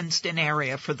have a fenced-in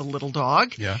area for the little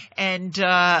dog. Yeah. And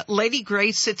Lady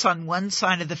Gray sits on one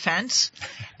side of the fence,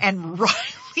 and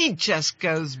Riley just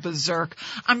goes berserk.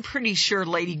 I'm pretty sure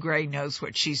Lady Gray knows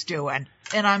what she's doing,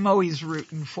 and I'm always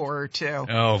rooting for her, too.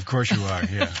 Oh, of course you are,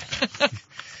 yeah.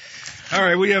 All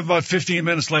right, we have about 15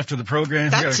 minutes left of the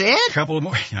program. That's we got it? A couple of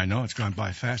more. I know, it's gone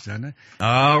by fast, hasn't it?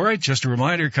 All right, just a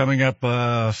reminder, coming up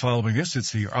following this,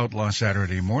 it's the Outlaw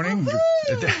Saturday morning.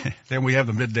 Then we have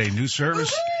the midday news service.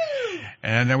 Woo-hoo!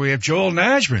 And then we have Joel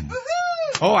Nashman.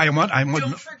 Woo-hoo! Oh, I want.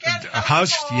 Don't forget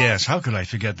House. Outlaw. Yes, how could I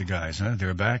forget the guys, huh?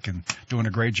 They're back and doing a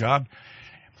great job.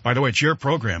 By the way, it's your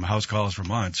program, House Calls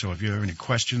Vermont, so if you have any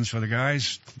questions for the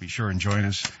guys, be sure and join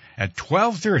us at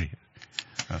 12:30.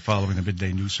 Following the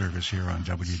midday news service here on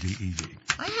WDEV.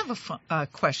 I have a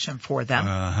question for them.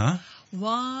 Uh-huh.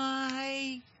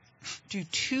 Why do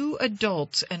two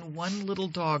adults and one little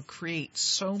dog create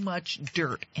so much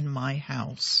dirt in my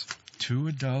house? Two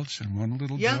adults and one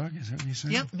little Yep. dog? Is that what you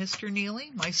said? Yep, Mr.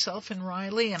 Neely, myself, and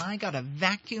Riley, and I got to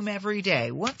vacuum every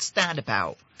day. What's that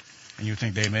about? And you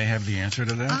think they may have the answer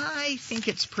to that? I think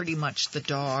it's pretty much the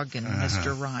dog and Uh-huh.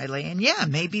 Mr. Riley. And yeah,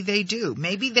 maybe they do.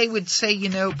 Maybe they would say,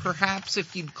 perhaps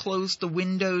if you'd close the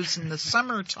windows in the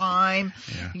summertime,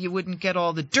 Yeah. you wouldn't get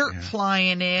all the dirt Yeah.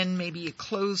 flying in. Maybe you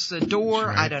close the door.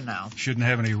 That's right. I don't know. Shouldn't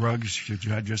have any rugs. Should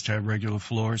you just have regular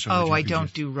floors? So that Oh, you I could don't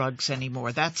just- do rugs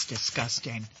anymore. That's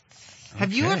disgusting.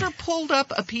 Have you Okay. ever pulled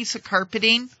up a piece of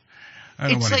carpeting? I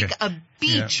don't It's wanna like get- a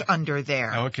beach under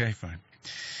there. Okay, fine.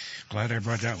 Glad I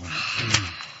brought that one.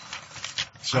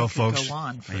 So, I could folks, go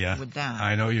on with that.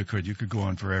 I know you could. You could go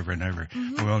on forever and ever.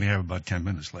 We only have about 10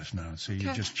 minutes left now, so you're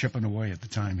Okay. just chipping away at the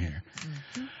time here.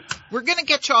 We're going to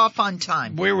get you off on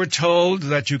time. We were told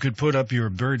that you could put up your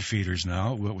bird feeders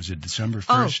now. What was it, December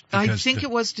 1st? I think it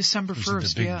was December was 1st. it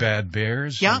the big yeah. bad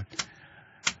bears? Yeah.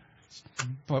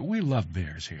 But we love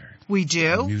bears here. We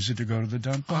do. Music to go to the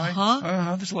dump by.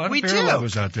 Uh-huh. There's a lot of We bear do.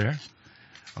 lovers out there,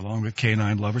 along with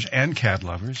canine lovers and cat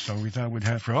lovers. So we thought we'd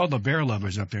have, for all the bear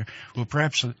lovers up there who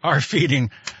perhaps are feeding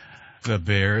the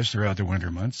bears throughout the winter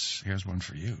months, here's one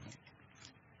for you.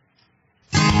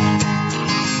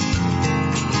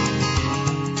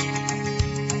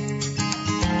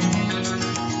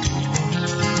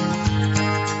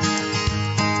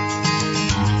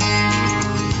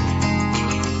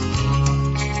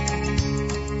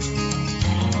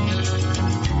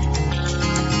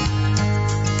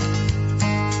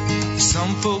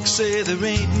 Some folks say there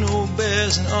ain't no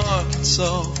bears in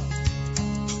Arkansas.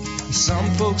 Some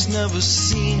folks never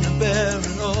seen a bear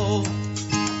at all.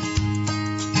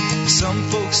 Some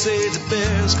folks say the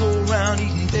bears go around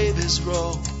eating babies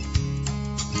raw.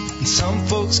 And some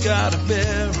folks got a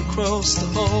bear across the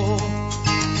hall.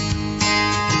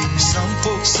 Some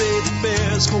folks say the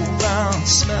bears go around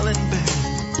smelling bear.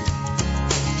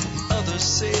 Others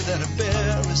say that a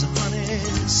bear is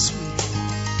honey sweet.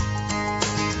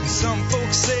 Some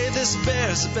folks say this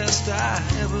bear's the best I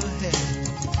ever had.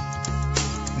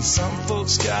 And some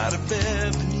folks got a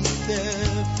bear beneath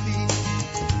their feet.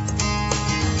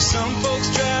 Some folks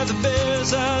drive the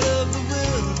bears out of the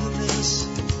wilderness.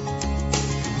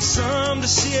 And some to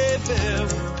see a bear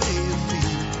will pay a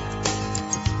fee.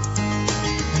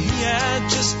 And me, I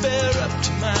just bear up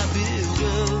to my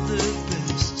bewildered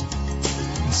best.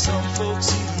 And some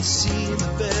folks even see the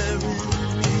bear in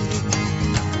me.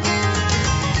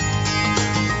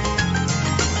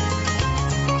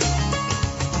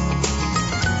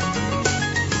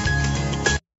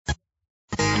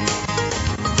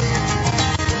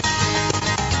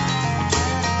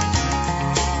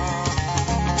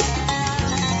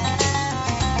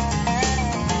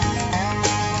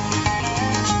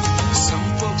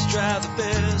 Some folks drive the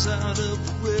bears out of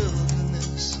the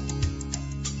wilderness.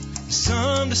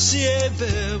 Some to see a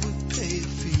bear would pay a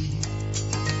fee.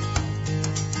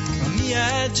 For me,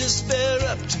 I just bear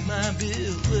up to my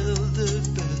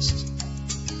bewildered best.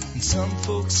 And some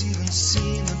folks even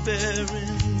seen the bear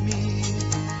in me.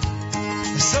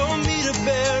 So meet a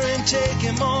bear and take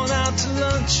him on out to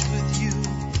lunch with you,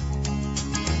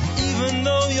 even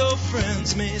though your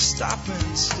friends may stop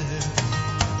and stare.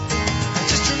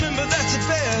 Just remember that's a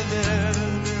bear there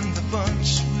in the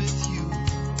bunch with you,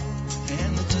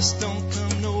 and it just don't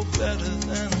come no better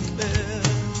than a bear.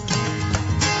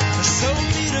 So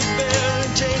meet a bear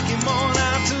and take him on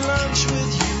out to lunch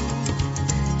with you,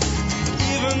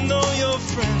 even though your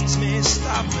friends may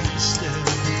stop and stare.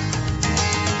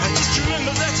 Just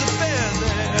remember that's a bear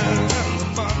there in the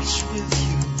bunch with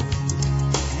you,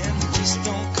 and it just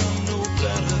don't come no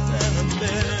better than a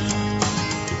bear.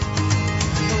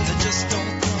 No, they just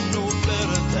don't come no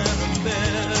better than a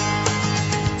bear.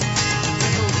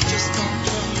 No, they just don't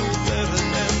come no better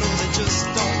than. No, they just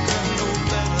don't come no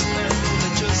better than. No,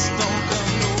 they just don't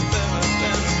come no better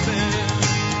than a bear.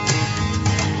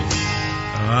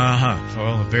 For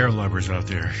all the bear lovers out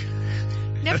there.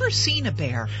 Never seen a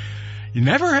bear. You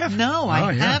never have? No,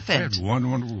 I yeah. haven't. I had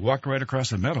one walked right across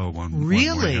the meadow one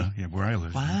Really? morning, yeah, where I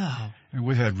live. Wow. And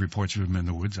we've had reports of them in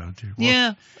the woods out there. Well,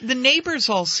 Yeah, the neighbors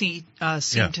all seem to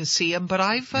see them, but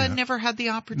I've never had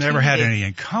the opportunity. never had any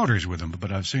encounters with them,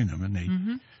 but I've seen them, and they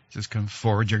just come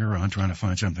foraging around trying to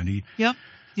find something to eat. Yep.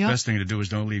 Yep. Best thing to do is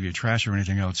don't leave your trash or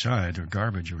anything outside, or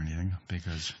garbage or anything,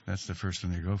 because that's the first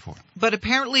thing they go for. But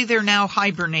apparently they're now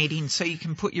hibernating, so you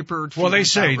can put your bird feeders Well, they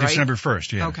say out, right? December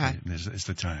 1st, yeah. Okay. Is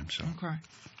the time, so. Okay.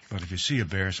 But if you see a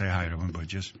bear, say hi to them, but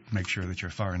just make sure that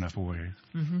you're far enough away.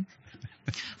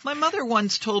 My mother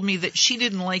once told me that she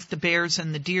didn't like the bears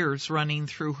and the deers running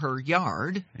through her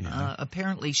yard. Yeah.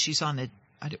 Apparently she's on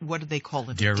what do they call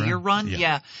it? Deer a deer run?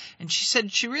 Yeah. And she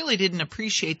said she really didn't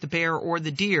appreciate the bear or the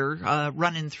deer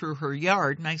running through her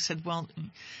yard. And I said, well,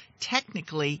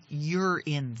 technically you're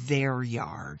in their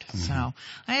yard. So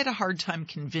I had a hard time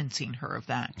convincing her of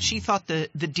that. She thought the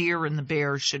deer and the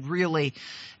bear should really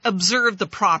observe the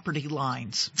property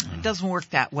lines. It doesn't work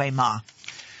that way, Ma.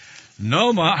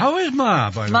 No, Ma. How is Ma,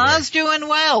 by the way? Ma's doing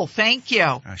well. Thank you.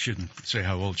 I shouldn't say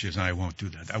how old she is, and I won't do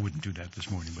that. I wouldn't do that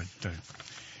this morning, but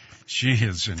she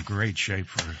is in great shape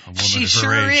for a woman She of her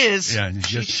sure age. is. Yeah, and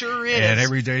She sure is. And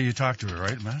every day you talk to her,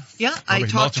 right, Ma? Yeah, Probably I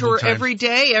talk to her multiple times. every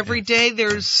day. Every day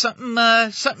there's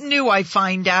something new I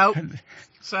find out.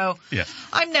 So Yeah.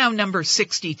 I'm now number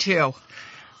 62.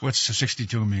 What's the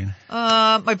 62 mean?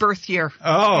 My birth year.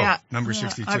 Oh, Yeah. number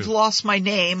 62. I've lost my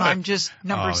name. I'm just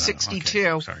number Oh, no, 62.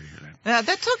 Okay. Sorry to hear that.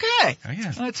 That's okay.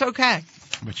 Yeah. That's okay.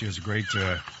 But she has a great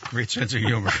sense of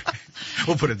humor.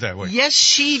 We'll put it that way. Yes,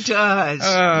 she does.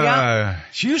 Yeah.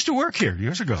 She used to work here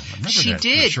years ago. I remember She that, for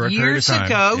a did. short period of Years time.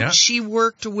 ago, Yeah. she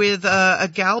worked with a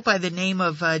gal by the name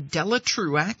of Della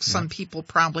Truax. Some people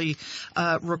probably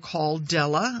recall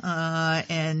Della.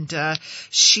 And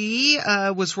she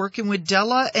was working with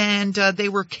Della, and they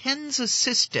were Ken's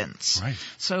assistants. Right.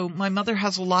 So my mother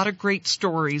has a lot of great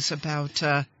stories about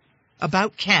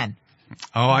Ken.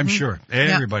 Oh, I'm sure.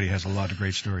 Everybody has a lot of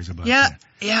great stories about that.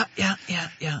 Yeah.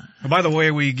 By the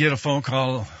way, we get a phone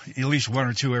call, at least one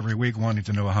or two every week, wanting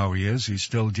to know how he is. He's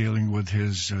still dealing with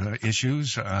his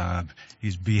issues.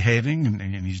 He's behaving,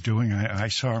 and he's doing. I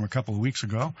saw him a couple of weeks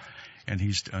ago, and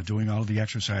he's doing all of the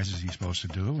exercises he's supposed to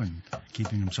do and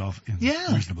keeping himself in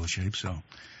reasonable shape. So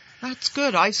That's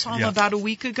good. I saw him about a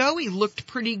week ago. He looked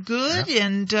pretty good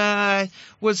and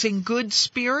was in good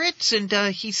spirits. And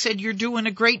he said, "You're doing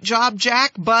a great job,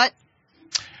 Jack, but..."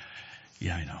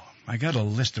 Yeah, I know. I got a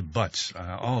list of butts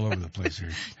all over the place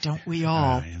here. Don't we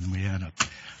all? And we add up.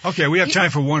 Okay, we have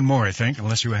time for one more, I think,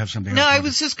 unless you have something No, else. I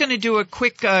was just going to do a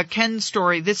quick Ken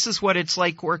story. This is what it's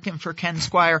like working for Ken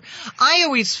Squire. I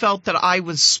always felt that I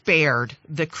was spared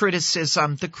the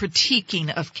criticism, the critiquing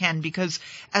of Ken, because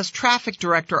as traffic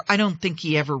director, I don't think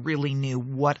he ever really knew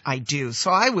what I do.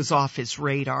 So I was off his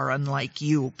radar, unlike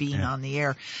you being on the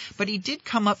air. But he did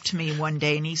come up to me one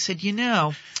day and he said, "You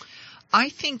know, I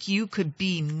think you could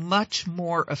be much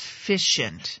more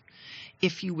efficient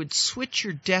if you would switch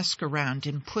your desk around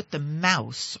and put the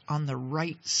mouse on the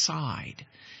right side."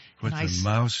 Put the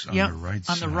mouse on the right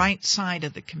side. On the right side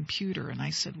of the computer. And I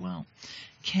said, "Well,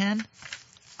 Ken,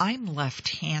 I'm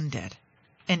left-handed."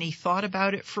 And he thought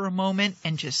about it for a moment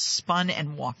and just spun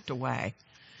and walked away.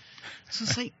 So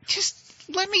it's like, just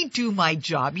let me do my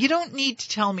job. You don't need to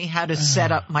tell me how to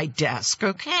set up my desk,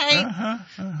 okay?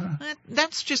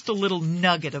 That's just a little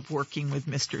nugget of working with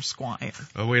Mr. Squire.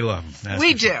 Oh, we love him. That's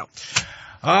We for sure. do.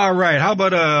 All right. How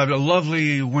about a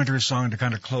lovely winter song to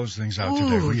kind of close things out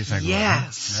today? What do you think?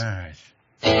 Yes. All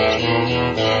right.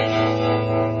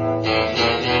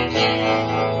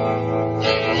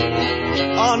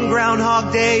 On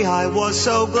Groundhog Day, I was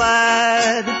so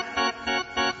glad.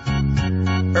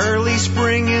 Early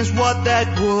spring is what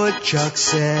that woodchuck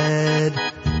said.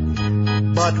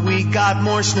 but we got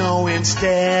more snow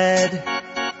instead.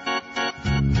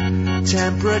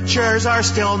 Temperatures are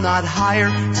still not higher.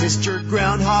 Mr.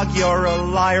 Groundhog, you're a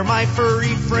liar. My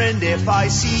furry friend, if I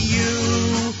see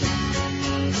you,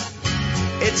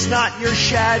 it's not your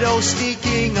shadow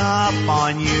sneaking up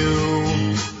on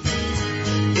you.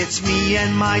 It's me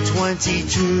and my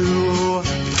 22.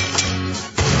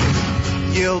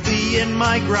 You'll be in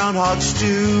my groundhog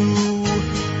stew.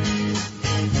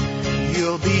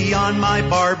 You'll be on my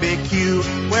barbecue.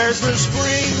 Where's the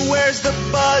spring? Where's the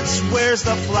buds? Where's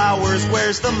the flowers?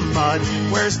 Where's the mud?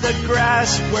 Where's the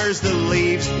grass? Where's the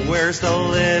leaves? Where's the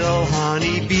little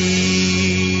honeybees?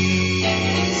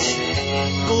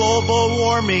 Global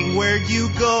warming, where'd you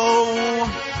go?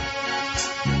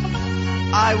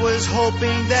 I was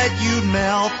hoping that you'd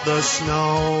melt the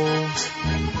snow,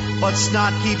 but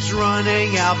snot keeps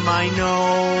running out my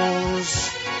nose.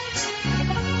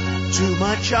 Too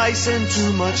much ice and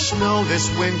too much snow, this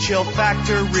wind chill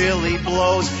factor really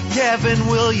blows. Kevin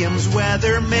Williams,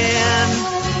 weatherman,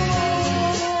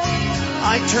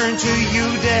 I turn to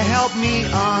you to help me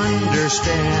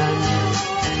understand.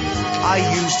 I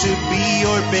used to be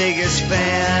your biggest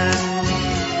fan.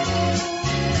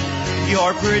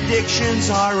 Your predictions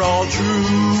are all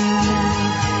true.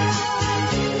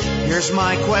 Here's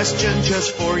my question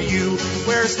just for you.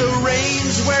 Where's the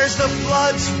rains? Where's the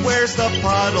floods? Where's the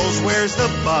puddles? Where's the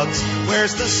bugs?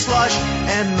 Where's the slush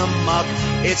and the muck?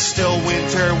 It's still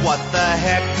winter, what the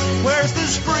heck? Where's the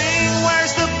spring?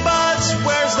 Where's the buds?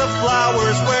 Where's the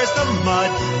flowers? Where's the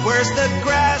mud? Where's the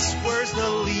grass? Where's the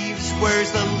leaves?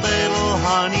 Where's the little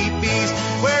honeybees?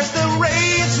 Where's the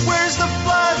rains? Where's the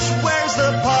floods? Where's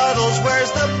the puddles?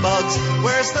 Where's the bugs?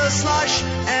 Where's the slush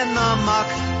and the muck?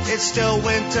 It's still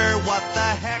winter, what the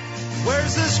heck?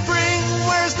 Where's the spring?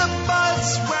 Where's the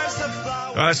buds? Where's the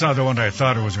flowers? That's not the one I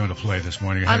thought I was going to play this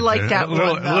morning. I like that one.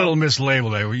 A little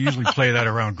mislabeled. We usually play that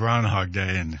around Groundhog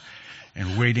Day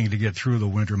and waiting to get through the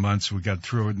winter months. We got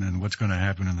through it, and then what's going to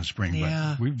happen in the spring.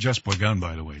 Yeah. But we've just begun,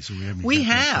 by the way, so we haven't. We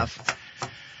have.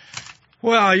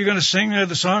 Well, are you going to sing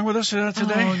the song with us today?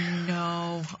 Oh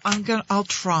no, I'll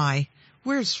try.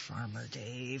 Where's Farmer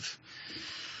Dave?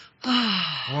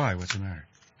 Why? What's the matter?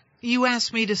 You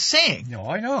asked me to sing. No,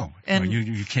 I know. And well,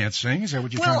 you can't sing? Is that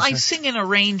what you're trying to say? Well, I sing in a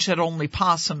range that only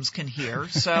possums can hear,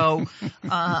 so,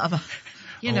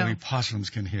 Only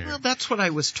possums can hear. Well, that's what I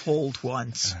was told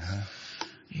once. Uh-huh.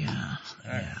 Yeah.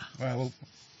 Right. Well, we'll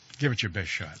give it your best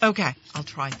shot. Okay, I'll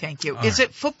try. Thank you. All Is right.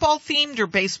 it football themed or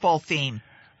baseball themed?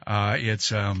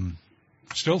 It's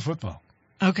still football.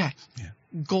 Okay. Yeah.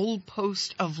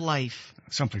 Goalpost of Life.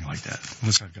 Something like that.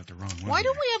 Unless I've got the wrong one. Why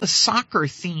don't we have a soccer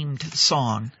themed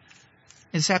song?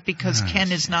 Is that because Ken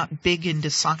is not big into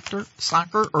soccer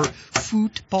or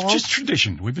football? It's just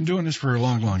tradition. We've been doing this for a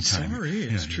long, long time. Sorry,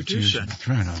 it's tradition.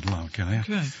 Try not loud, can I?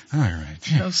 Okay. All right.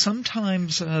 You know,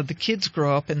 sometimes the kids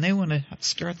grow up and they want to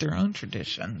start their own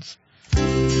traditions.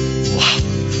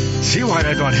 See why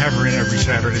I don't have her in every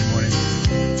Saturday morning?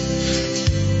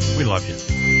 We love you.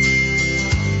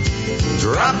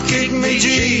 Drop kick me,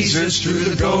 Jesus, through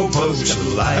the goalposts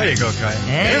of life. There you go, Kai.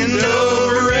 And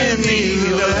over and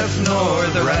neither left nor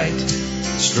the right.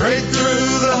 Straight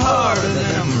through the heart of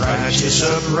them righteous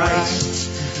uprights.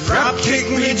 Drop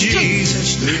kick me,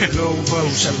 Jesus, through the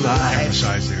goalposts of life.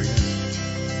 Emphasize there.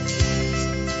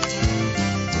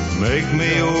 Make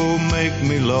me, oh, make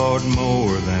me, Lord,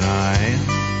 more than I am.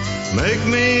 Make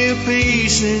me a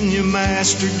piece in your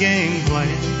master game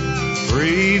plan.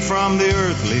 Free from the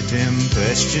earthly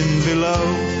tempestion below.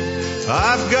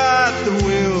 I've got the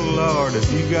will, Lord,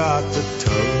 if you got the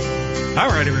toe. All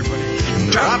right,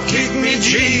 everybody. Drop kick me,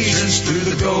 Jesus, through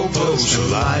the goalposts of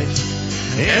life.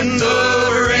 And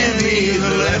over and neither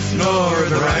left nor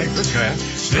the right. Okay.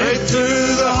 Straight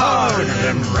through the heart of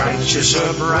them righteous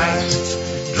upright.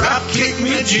 Drop kick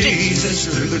me, Jesus,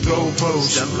 through the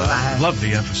goalposts of life. Love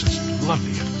the emphasis. Love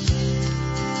the emphasis.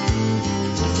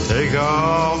 Take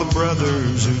all the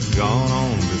brothers who've gone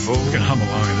on before. You can hum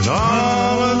along in this.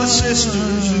 All of the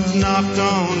sisters who've knocked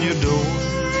on your door.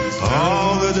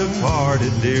 All the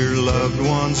departed dear loved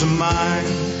ones of mine.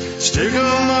 Stick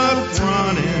 'em up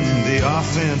front in the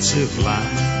offensive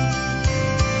line.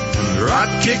 And drop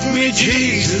kick me,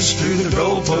 Jesus, through the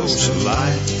goalposts of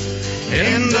life.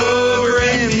 And over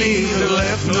and neither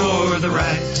left nor the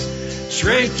right.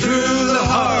 Straight through the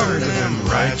heart of them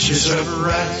righteous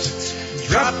upright.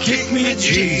 Drop kick me,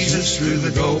 Jesus, through the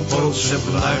goalposts of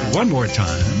life. One more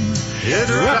time. Yeah,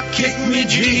 drop kick me,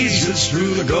 Jesus,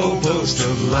 through the goalpost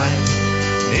of life.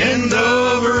 And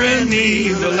over and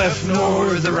neither left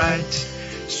nor the right.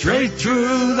 straight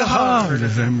through the heart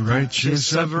of them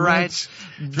righteous of rights.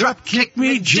 Drop kick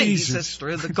me, Jesus,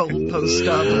 through the goalpost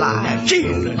of life.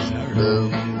 You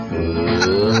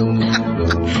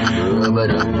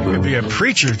could be a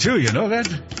preacher too, you know that?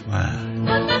 Wow.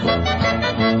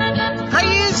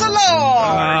 Praise the Lord.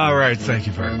 All right, thank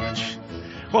you very much.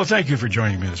 Well, thank you for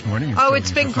joining me this morning. Oh,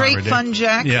 it's been great fun,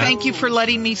 Jack. Yeah. Thank you for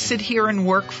letting me sit here and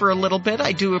work for a little bit.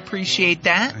 I do appreciate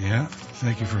that. Yeah,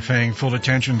 thank you for paying full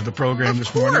attention to the program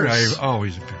this morning. I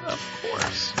always appreciate it. Of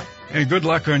course. And good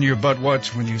luck on your butt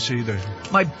what's when you see the...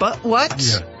 My butt what?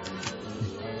 Yeah.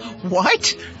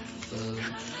 What?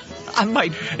 On my...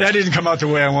 That didn't come out the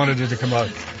way I wanted it to come out.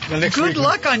 Good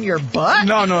luck on your butt?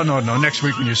 No. Next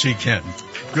week when you see Ken.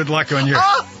 Good luck on your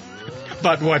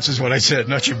butt what's is what I said,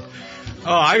 not your...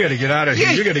 Oh, I got to get out of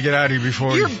here. You got to get out of here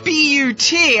before... You're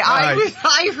B-U-T. I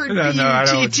heard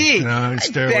B-U-T-T. No,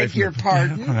 stay away beg from your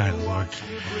pardon. Oh,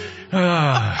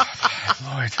 Lord.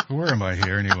 Lord, where am I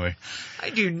here anyway? I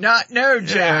do not know,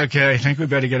 Jack. Okay, I think we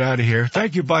better get out of here.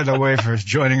 Thank you, by the way, for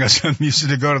joining us on Music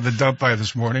to Go to the Dump by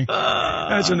this morning.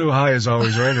 That's a new high as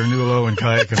always, right? Or new low in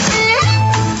kayak.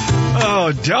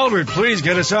 Oh, Delbert, please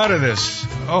get us out of this.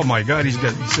 Oh, my God, he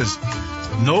says,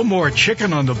 no more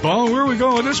chicken on the bone. Where are we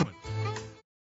going with this one?